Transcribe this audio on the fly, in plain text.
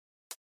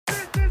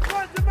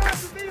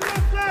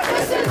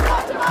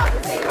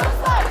democracy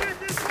looks like.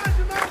 This is what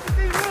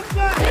democracy looks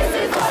like. This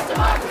is what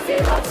democracy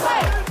looks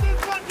like. This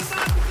is what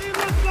democracy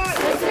looks like.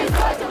 This is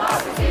what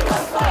democracy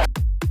looks like.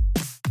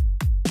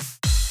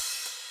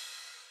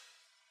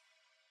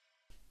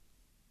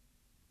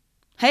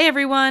 Hey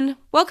everyone,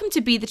 welcome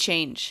to Be the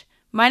Change.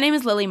 My name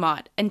is Lily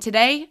Mott, and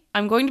today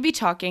I'm going to be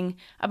talking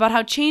about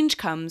how change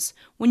comes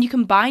when you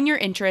combine your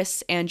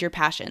interests and your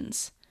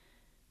passions.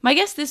 My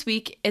guest this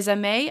week is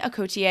Ame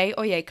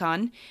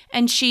Akotie-Oyekan,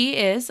 and she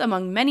is,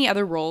 among many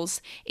other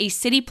roles, a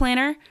city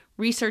planner,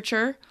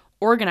 researcher,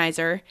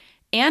 organizer,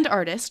 and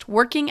artist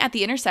working at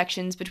the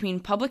intersections between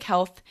public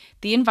health,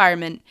 the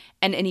environment,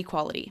 and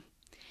inequality.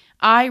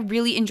 I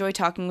really enjoy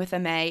talking with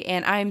Ame,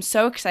 and I am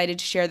so excited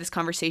to share this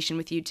conversation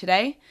with you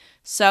today.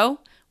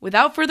 So,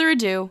 without further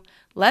ado,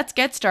 let's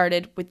get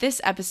started with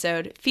this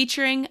episode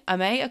featuring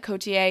Ame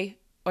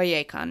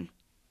Akotie-Oyekan.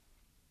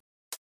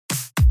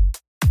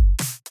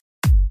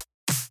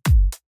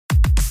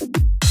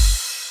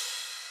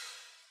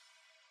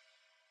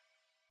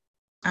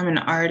 I'm an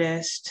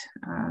artist.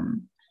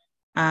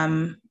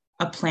 I'm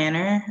a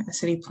planner, a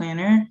city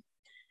planner,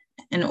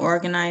 an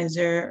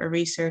organizer, a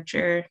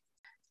researcher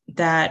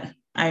that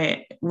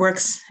I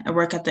work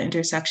at the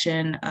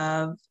intersection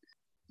of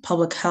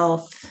public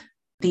health,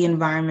 the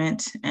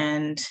environment,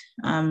 and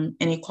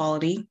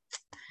inequality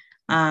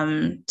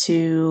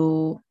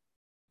to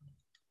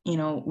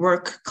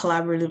work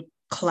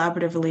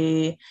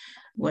collaboratively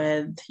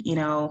with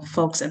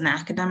folks in the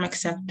academic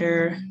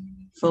sector,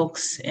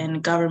 folks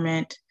in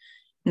government,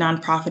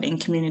 nonprofit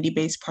and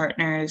community-based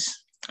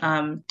partners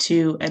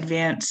to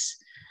advance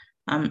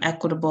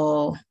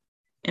equitable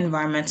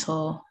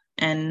environmental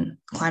and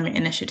climate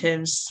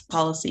initiatives,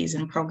 policies,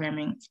 and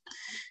programming.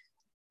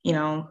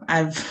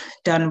 I've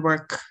done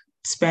work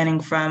spanning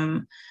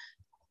from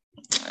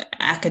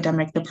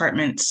academic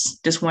departments,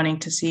 just wanting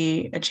to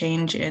see a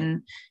change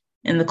in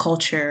the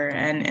culture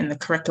and in the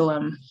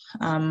curriculum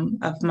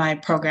of my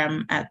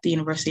program at the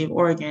University of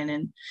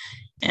Oregon,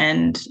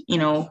 and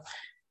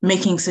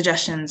making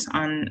suggestions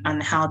on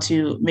how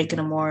to make it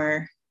a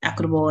more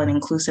equitable and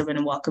inclusive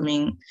and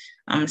welcoming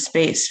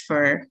space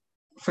for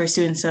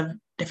students of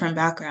different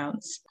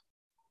backgrounds.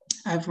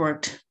 I've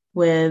worked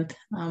with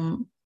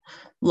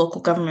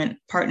local government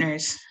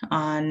partners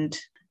on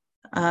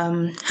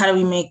how do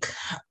we make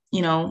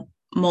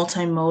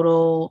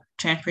multimodal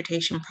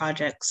transportation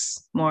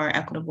projects more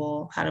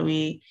equitable? How do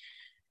we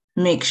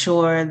make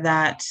sure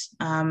that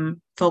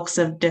folks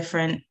of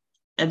different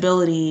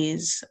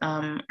abilities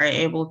are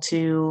able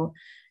to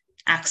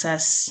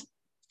access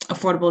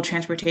affordable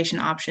transportation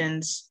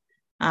options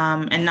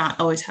and not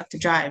always have to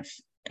drive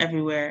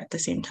everywhere at the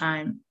same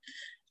time?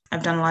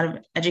 I've done a lot of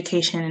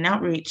education and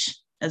outreach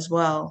as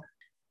well,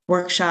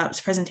 workshops,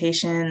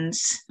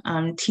 presentations,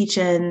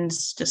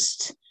 teach-ins,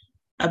 just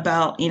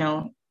about,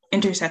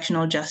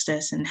 intersectional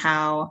justice and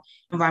how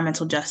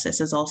environmental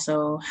justice is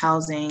also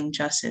housing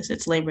justice,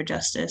 it's labor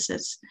justice,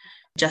 it's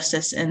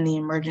justice in the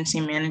emergency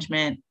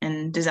management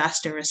and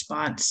disaster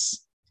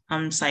response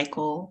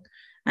cycle,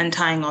 and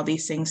tying all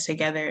these things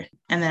together.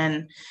 And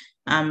then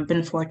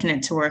been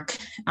fortunate to work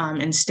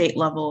in state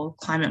level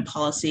climate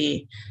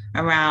policy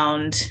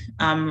around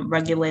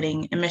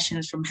regulating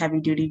emissions from heavy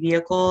duty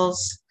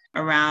vehicles,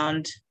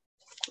 around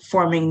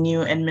forming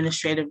new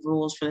administrative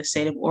rules for the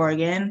state of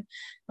Oregon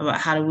about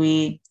how do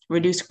we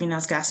reduce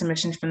greenhouse gas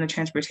emissions from the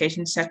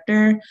transportation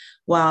sector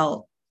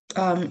while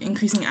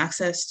increasing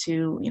access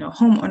to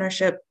home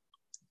ownership,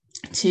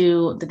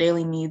 to the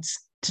daily needs,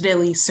 to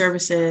daily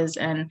services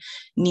and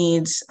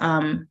needs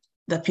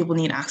that people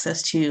need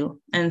access to.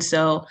 And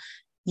so,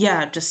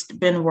 just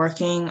been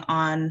working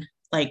on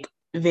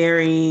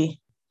very,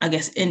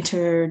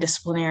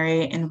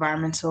 interdisciplinary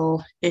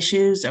environmental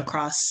issues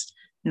across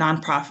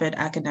nonprofit,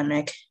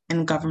 academic,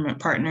 and government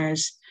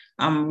partners,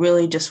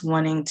 really just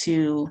wanting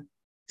to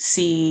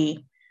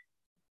see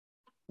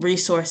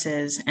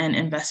resources and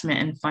investment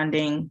and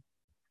funding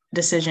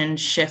decisions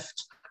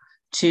shift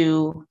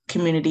to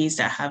communities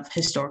that have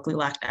historically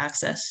lacked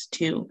access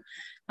to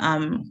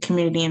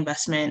community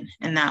investment,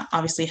 and that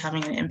obviously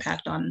having an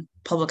impact on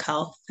public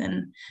health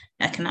and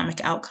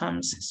economic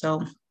outcomes.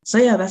 So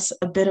that's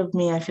a bit of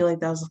me. I feel like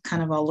that was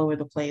kind of all over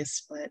the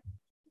place, but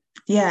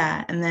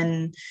yeah. And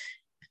then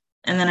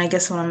I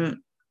guess when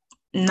I'm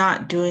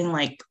not doing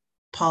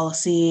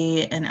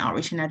policy and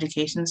outreach and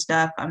education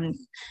stuff, I'm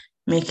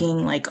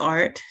making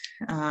art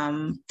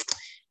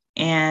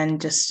and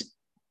just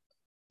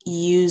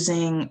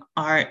using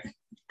art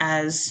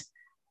as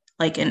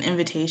an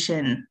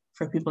invitation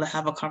for people to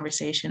have a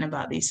conversation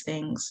about these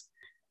things.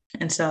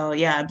 And so,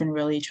 I've been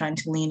really trying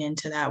to lean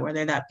into that,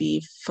 whether that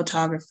be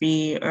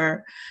photography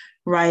or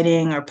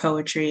writing or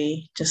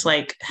poetry, just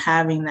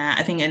having that.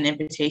 I think an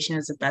invitation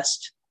is the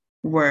best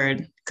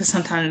word, because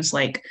sometimes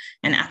an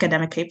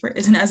academic paper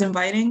isn't as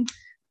inviting.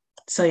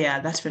 So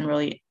that's been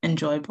really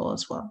enjoyable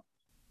as well.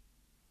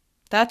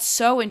 That's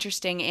so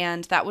interesting,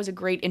 and that was a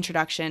great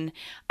introduction.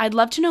 I'd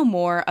love to know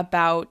more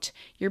about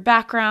your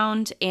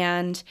background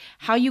and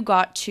how you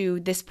got to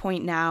this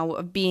point now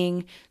of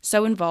being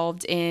so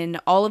involved in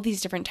all of these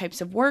different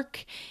types of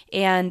work.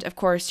 And of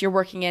course, you're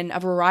working in a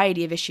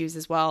variety of issues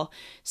as well.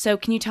 So,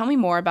 can you tell me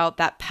more about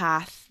that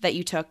path that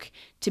you took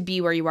to be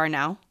where you are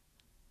now?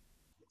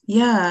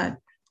 Yeah.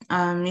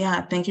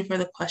 Yeah, thank you for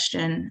the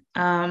question.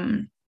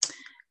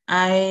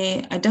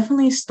 I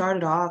definitely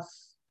started off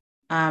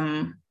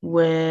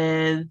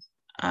with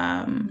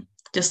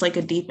just like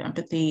a deep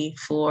empathy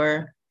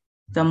for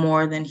the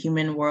more than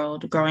human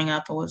world. Growing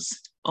up, I was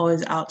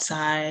always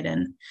outside,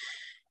 and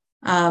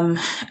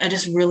I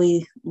just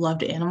really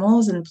loved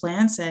animals and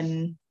plants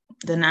and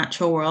the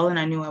natural world. And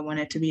I knew I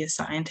wanted to be a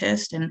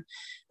scientist. And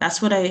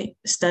that's what I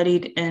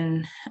studied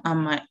in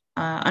my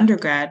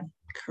undergrad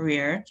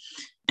career.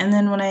 And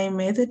then when I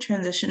made the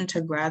transition to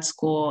grad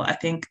school, I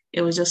think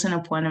it was just in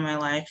a point in my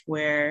life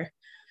where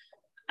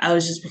I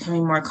was just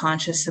becoming more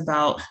conscious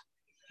about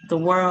the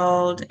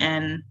world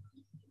and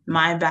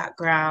my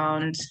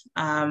background.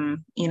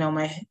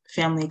 My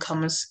family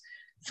comes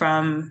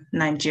from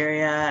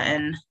Nigeria,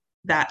 and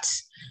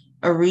that's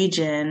a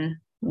region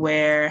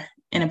where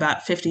in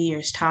about 50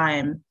 years'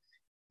 time,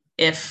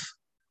 if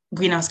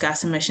greenhouse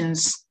gas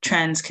emissions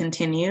trends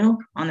continue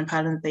on the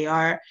pattern that they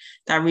are,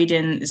 that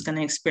region is going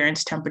to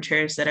experience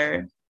temperatures that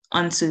are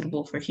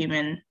unsuitable for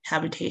human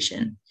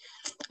habitation.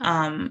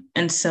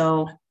 And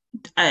so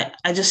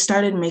I just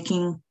started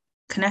making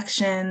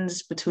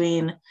connections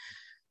between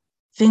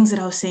things that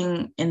I was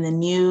seeing in the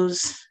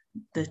news,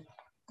 the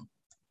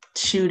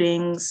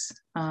shootings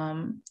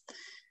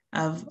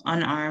of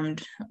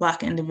unarmed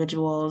Black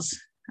individuals,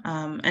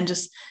 and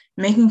just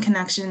making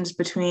connections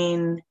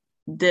between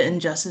the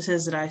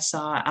injustices that I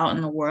saw out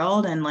in the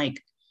world and like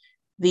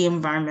the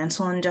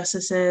environmental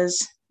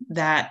injustices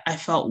that I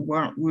felt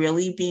weren't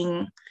really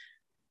being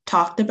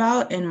talked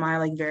about in my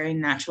like very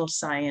natural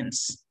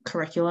science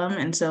curriculum.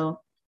 And so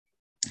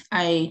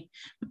I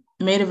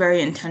made a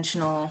very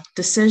intentional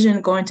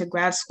decision going to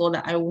grad school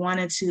that I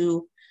wanted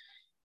to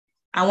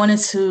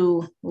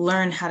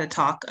learn how to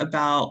talk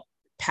about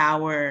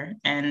power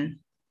and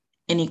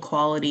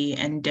inequality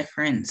and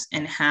difference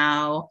and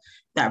how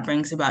that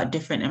brings about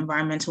different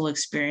environmental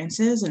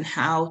experiences and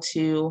how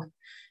to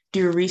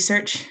do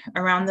research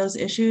around those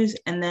issues.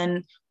 And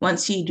then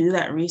once you do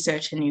that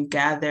research and you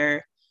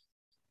gather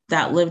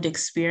that lived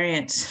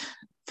experience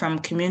from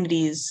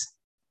communities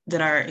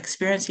that are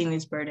experiencing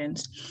these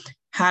burdens,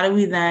 how do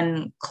we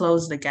then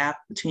close the gap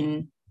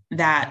between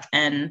that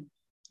and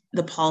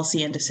the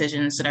policy and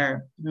decisions that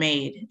are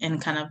made in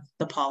kind of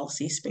the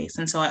policy space?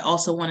 And so I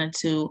also wanted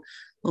to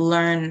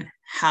learn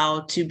how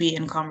to be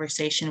in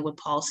conversation with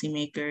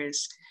policymakers,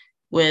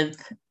 with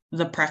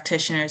the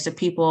practitioners, the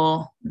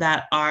people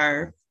that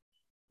are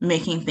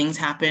making things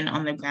happen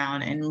on the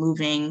ground and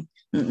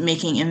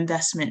making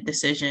investment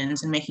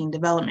decisions and making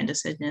development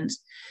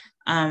decisions,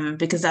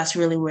 because that's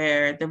really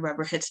where the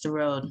rubber hits the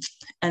road.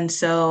 And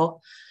so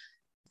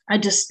I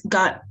just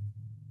got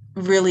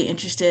really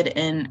interested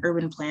in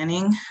urban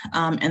planning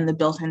and the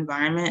built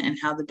environment and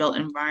how the built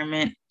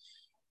environment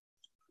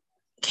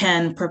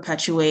can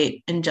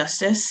perpetuate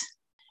injustice.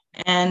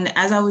 And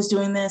as I was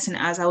doing this and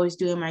as I was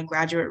doing my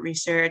graduate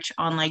research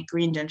on like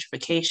green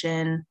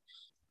gentrification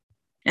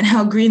and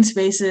how green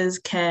spaces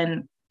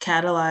can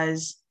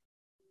catalyze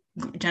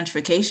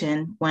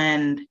gentrification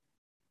when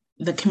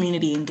the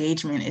community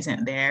engagement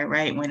isn't there,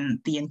 right?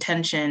 When the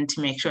intention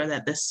to make sure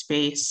that this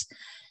space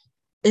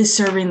is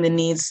serving the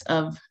needs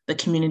of the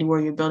community where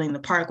you're building the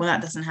park, when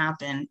that doesn't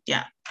happen,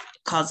 yeah,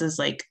 it causes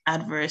like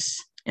adverse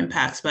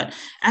impacts. But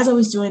as I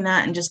was doing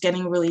that and just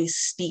getting really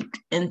steeped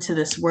into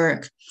this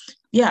work,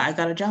 yeah, I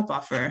got a job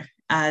offer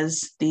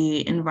as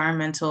the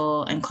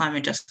environmental and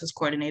climate justice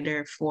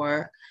coordinator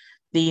for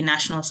the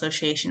National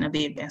Association of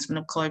the Advancement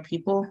of Colored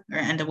People, or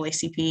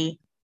NAACP,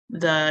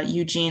 the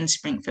Eugene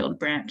Springfield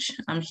branch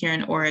here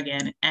in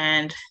Oregon.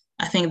 And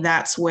I think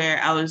that's where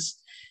I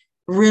was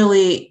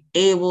really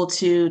able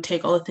to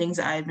take all the things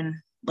that I've been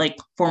like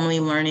formally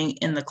learning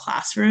in the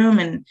classroom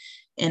and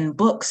in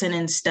books and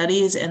in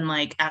studies and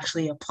like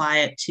actually apply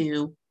it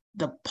to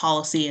the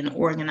policy and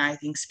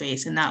organizing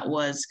space. And that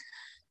was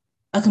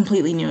a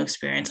completely new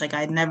experience. Like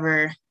I'd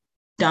never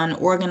done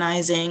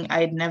organizing.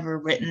 I had never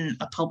written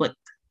a public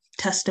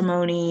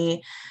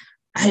testimony.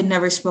 I had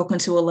never spoken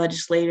to a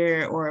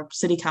legislator or a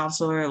city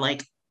councilor.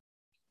 Like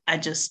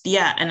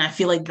and I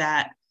feel like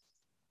that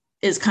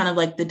is kind of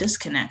like the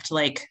disconnect.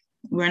 Like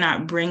we're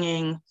not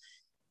bringing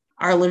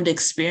our lived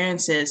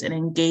experiences and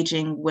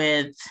engaging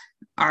with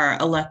our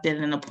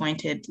elected and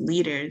appointed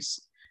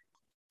leaders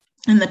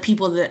and the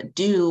people that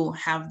do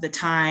have the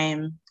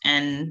time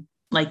and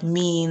like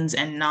means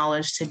and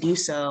knowledge to do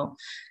so.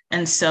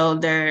 And so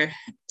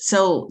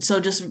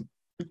just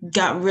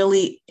got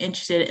really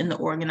interested in the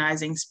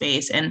organizing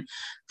space. And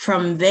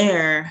from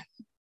there,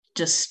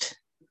 just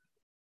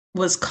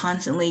was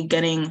constantly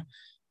getting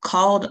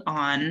called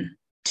on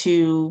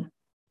to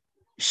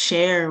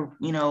share,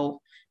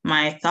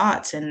 my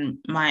thoughts and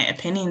my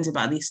opinions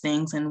about these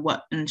things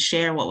and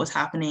share what was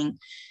happening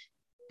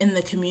in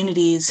the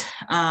communities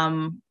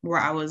where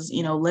I was,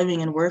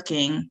 living and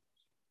working.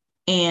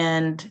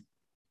 And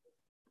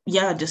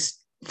yeah, just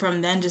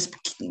from then just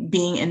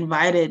being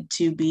invited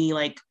to be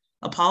like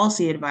a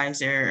policy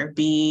advisor or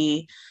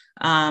be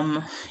on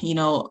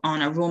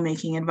a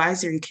rulemaking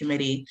advisory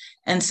committee.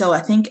 And so I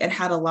think it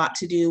had a lot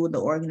to do with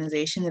the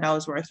organization that I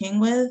was working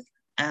with.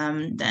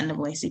 The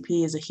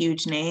NAACP is a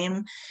huge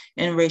name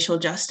in racial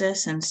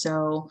justice. And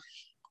so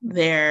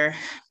their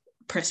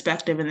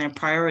perspective and their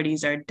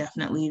priorities are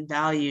definitely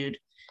valued.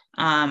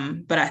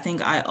 But I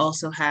think I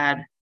also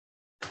had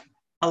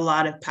a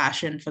lot of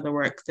passion for the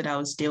work that I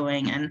was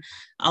doing and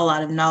a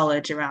lot of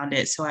knowledge around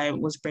it. So I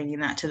was bringing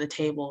that to the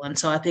table. And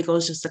so I think it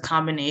was just a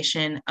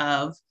combination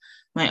of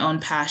my own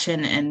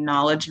passion and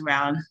knowledge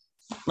around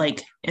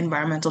like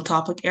environmental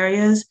topic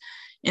areas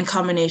in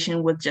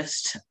combination with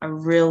just a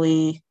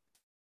really,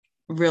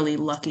 really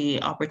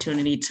lucky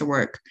opportunity to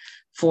work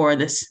for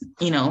this,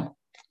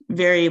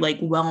 very like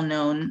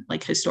well-known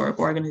like historic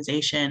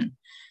organization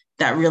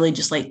that really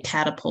just like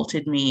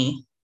catapulted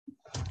me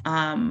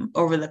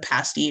over the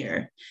past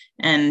year.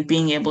 And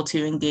being able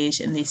to engage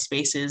in these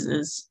spaces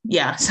is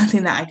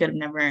something that I could have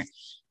never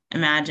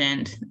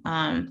imagined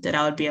that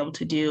I would be able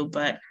to do.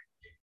 But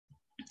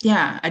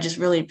I just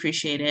really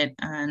appreciate it.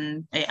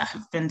 And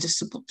I've been just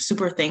super,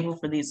 super thankful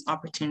for these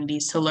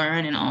opportunities to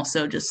learn and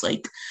also just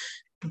like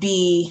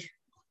be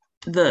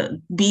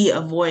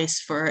a voice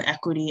for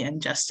equity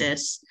and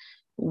justice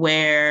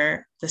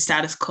where the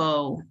status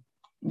quo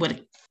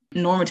would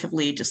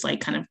normatively just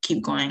like kind of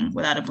keep going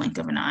without a blink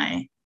of an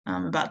eye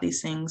about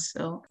these things.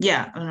 So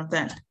I don't know if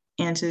that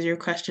answers your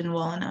question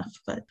well enough,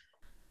 but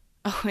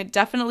Oh, it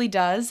definitely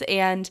does.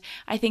 And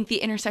I think the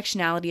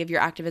intersectionality of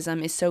your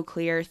activism is so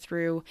clear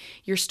through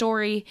your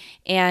story,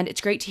 and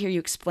it's great to hear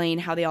you explain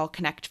how they all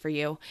connect for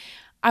you.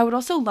 I would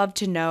also love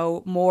to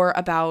know more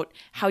about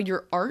how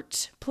your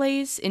art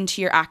plays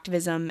into your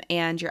activism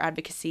and your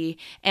advocacy,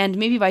 and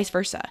maybe vice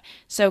versa.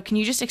 So can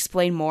you just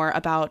explain more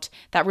about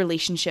that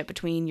relationship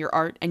between your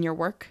art and your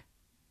work?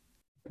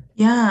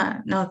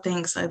 Yeah, no,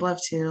 thanks. I'd love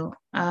to.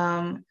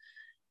 The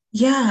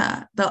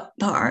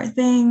art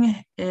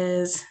thing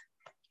is,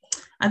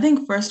 I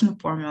think first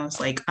and foremost,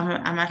 like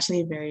I'm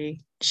actually a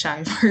very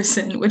shy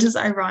person, which is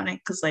ironic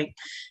because like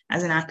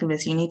as an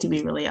activist, you need to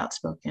be really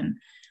outspoken.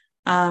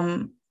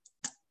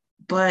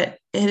 But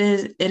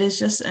it is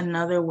just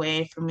another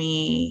way for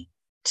me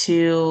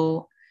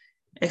to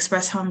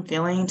express how I'm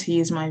feeling, to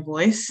use my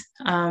voice.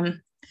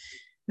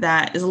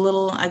 That is a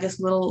little, I guess,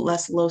 a little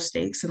less low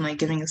stakes than like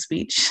giving a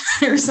speech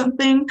or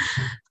something.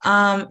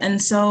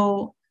 And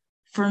so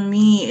for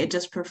me, it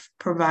just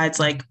provides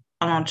like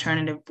an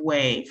alternative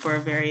way for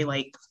a very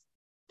like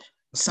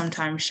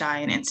sometimes shy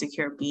and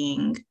insecure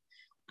being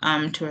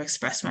to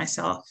express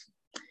myself.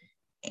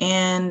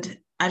 And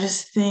I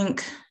just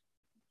think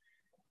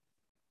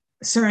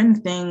certain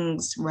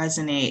things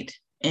resonate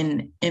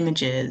in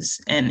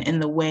images and in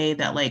the way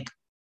that like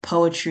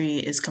poetry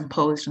is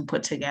composed and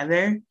put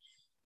together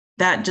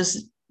that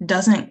just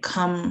doesn't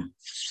come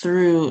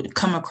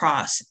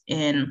across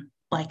in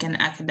like an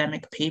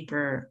academic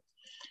paper.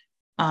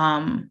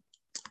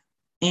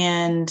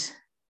 And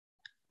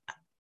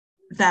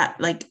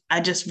that like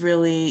I'm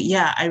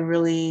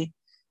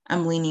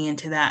leaning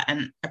into that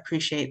and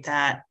appreciate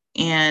that.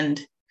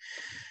 And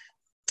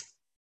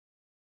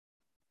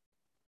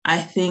I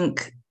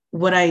think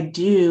what I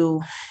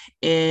do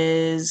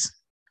is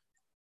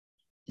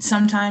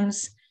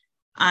sometimes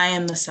I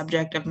am the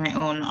subject of my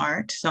own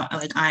art. So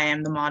like I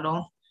am the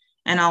model,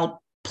 and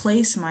I'll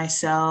place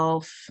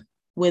myself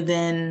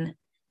within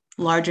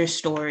larger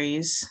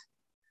stories,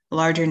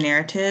 larger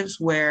narratives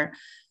where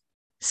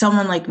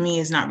someone like me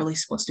is not really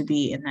supposed to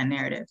be in that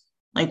narrative.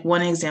 Like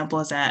one example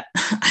is that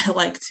I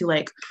like to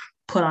like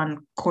put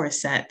on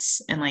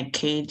corsets and like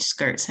cage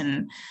skirts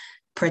and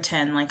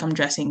pretend like I'm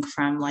dressing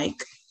from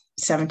like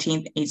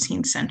 17th,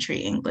 18th century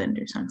England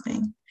or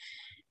something.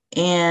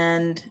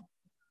 And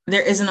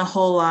there isn't a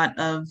whole lot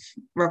of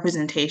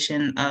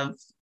representation of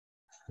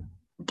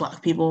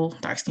Black people,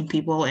 dark-skinned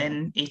people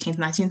in 18th,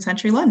 19th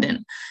century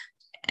London.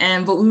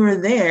 But we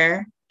were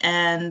there,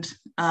 and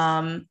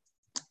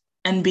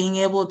being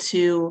able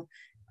to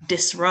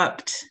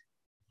disrupt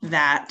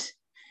that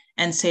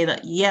and say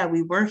that,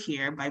 we were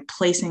here by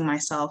placing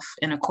myself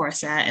in a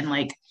corset and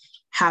like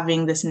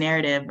having this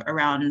narrative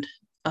around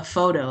a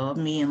photo of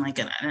me in like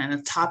in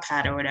a top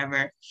hat or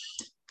whatever.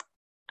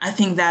 I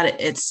think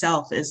that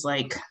itself is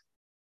like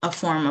a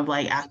form of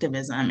like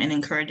activism and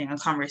encouraging a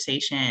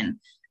conversation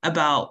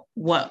about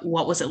what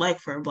was it like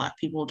for Black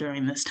people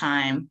during this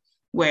time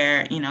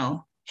where,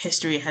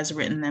 history has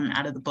written them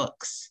out of the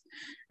books.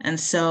 And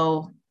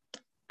so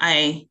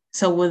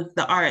with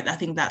the art, I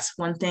think that's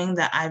one thing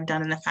that I've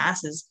done in the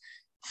past is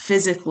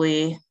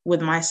physically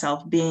with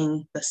myself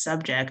being the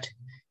subject,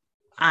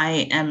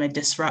 I am a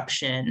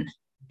disruption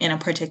in a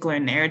particular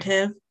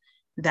narrative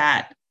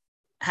that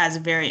has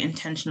very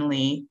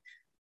intentionally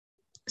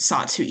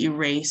sought to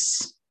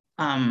erase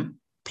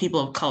people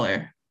of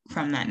color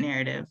from that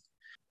narrative.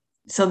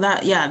 So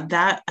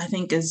that I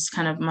think is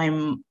kind of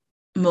my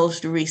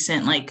most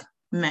recent like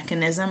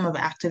mechanism of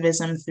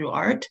activism through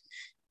art,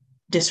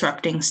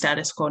 disrupting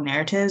status quo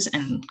narratives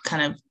and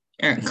kind of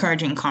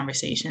encouraging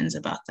conversations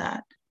about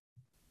that.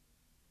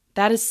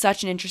 That is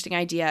such an interesting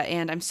idea,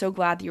 and I'm so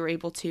glad that you were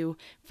able to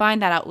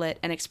find that outlet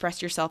and express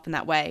yourself in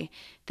that way.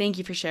 Thank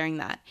you for sharing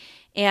that.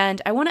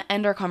 And I want to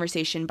end our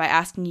conversation by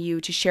asking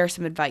you to share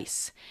some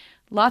advice.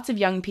 Lots of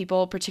young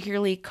people,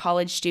 particularly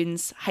college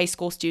students, high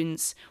school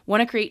students,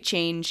 want to create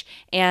change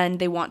and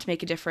they want to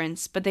make a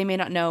difference, but they may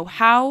not know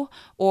how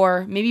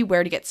or maybe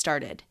where to get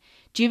started.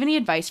 Do you have any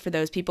advice for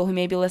those people who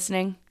may be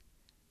listening?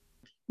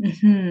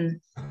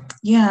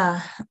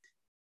 Yeah,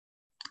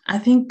 I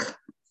think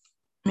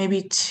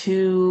maybe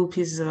two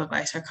pieces of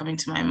advice are coming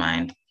to my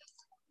mind.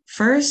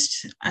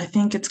 First, I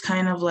think it's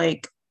kind of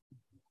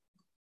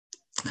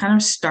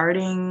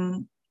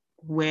starting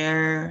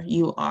where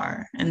you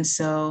are. And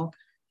so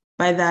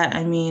by that,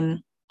 I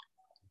mean,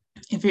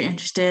 if you're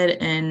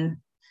interested in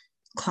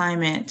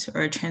climate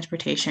or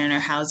transportation or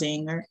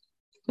housing or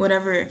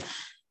whatever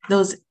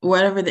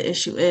the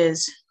issue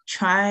is,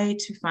 try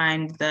to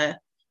find the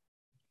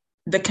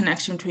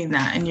connection between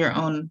that and your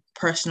own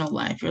personal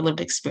life, your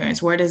lived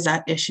experience. Where does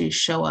that issue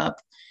show up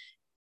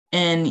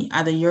in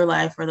either your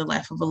life or the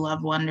life of a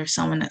loved one or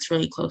someone that's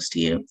really close to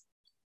you?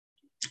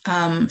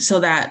 So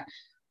that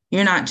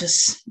you're not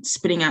just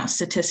spitting out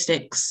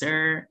statistics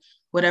or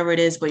whatever it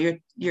is, but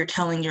you're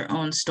telling your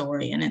own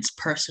story and it's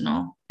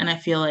personal. And I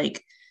feel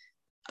like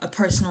a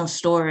personal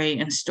story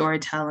and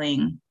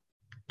storytelling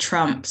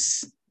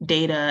trumps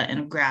data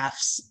and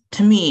graphs,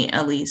 to me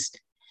at least.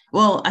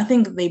 Well, I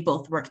think they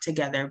both work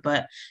together,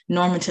 but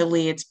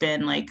normatively it's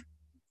been like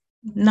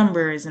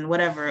numbers and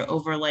whatever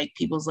over like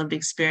people's lived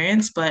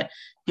experience, but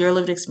your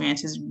lived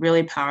experience is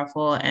really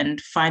powerful, and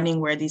finding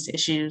where these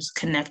issues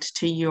connect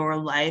to your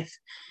life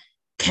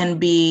can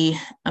be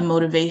a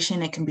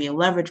motivation, it can be a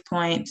leverage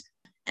point,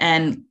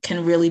 and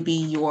can really be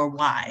your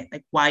why,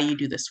 like why you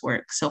do this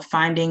work. So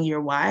finding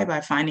your why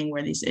by finding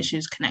where these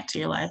issues connect to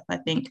your life, I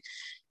think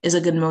is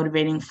a good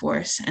motivating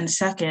force. And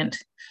second,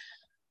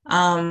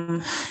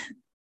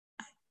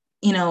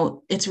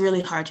 it's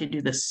really hard to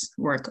do this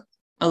work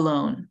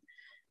alone.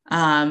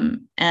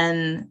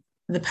 And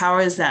the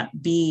powers that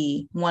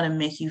be want to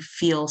make you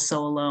feel so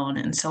alone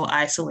and so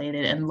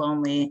isolated and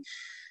lonely.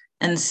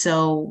 And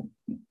so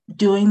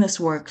doing this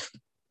work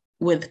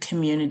with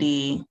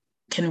community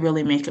can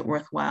really make it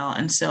worthwhile.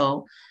 And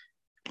so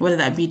whether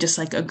that be just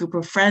like a group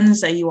of friends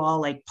that you all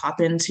like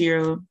pop into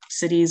your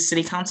city's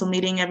city council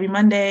meeting every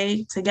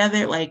Monday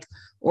together, like,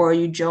 or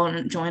you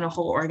join a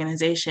whole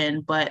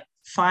organization, but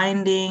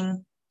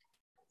finding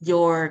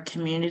your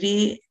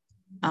community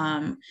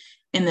in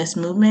this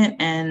movement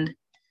and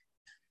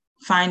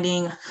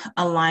finding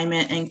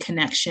alignment and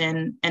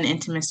connection and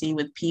intimacy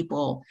with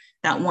people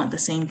that want the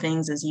same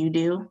things as you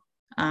do,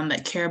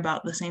 that care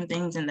about the same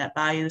things and that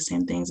value the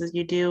same things as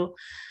you do.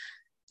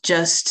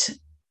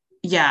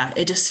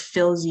 It just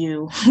fills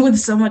you with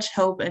so much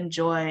hope and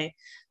joy.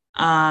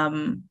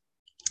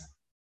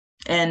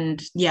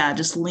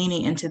 Just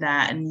leaning into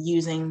that and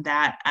using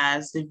that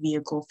as the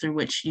vehicle through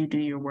which you do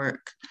your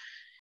work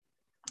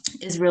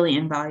is really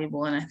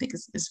invaluable, and I think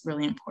is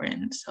really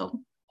important. So,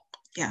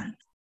 yeah.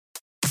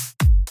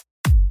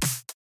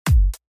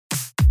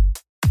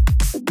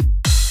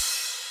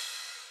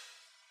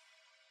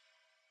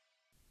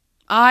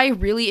 I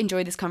really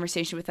enjoyed this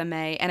conversation with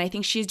Amay, and I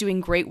think she's doing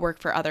great work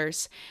for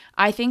others.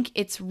 I think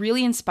it's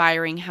really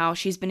inspiring how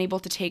she's been able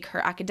to take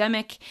her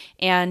academic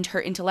and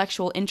her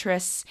intellectual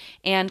interests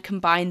and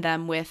combine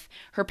them with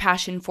her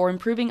passion for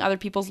improving other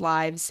people's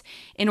lives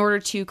in order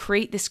to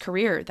create this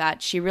career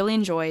that she really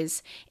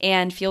enjoys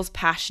and feels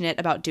passionate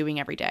about doing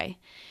every day.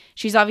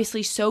 She's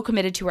obviously so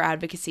committed to her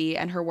advocacy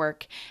and her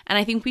work, and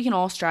I think we can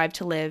all strive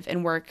to live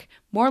and work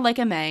more like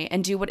Amay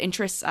and do what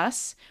interests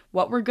us,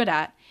 what we're good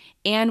at,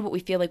 and what we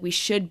feel like we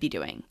should be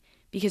doing.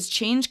 Because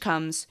change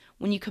comes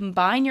when you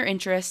combine your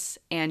interests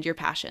and your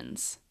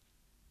passions.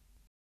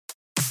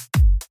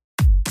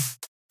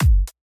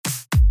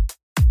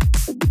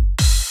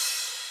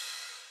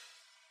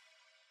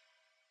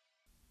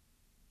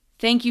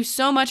 Thank you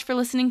so much for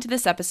listening to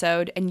this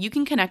episode, and you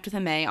can connect with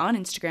Amay on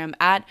Instagram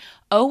at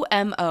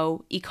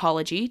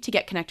OMOecology to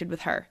get connected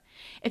with her.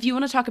 If you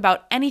want to talk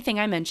about anything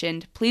I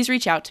mentioned, please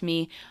reach out to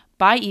me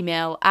by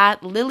email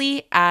at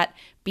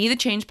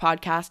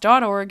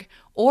lily@bethechangepodcast.org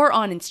or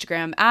on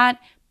Instagram at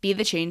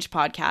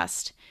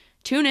bethechangepodcast.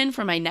 Tune in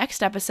for my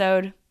next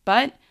episode,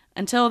 but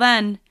until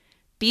then,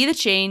 be the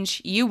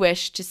change you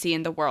wish to see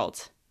in the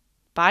world.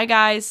 Bye,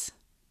 guys.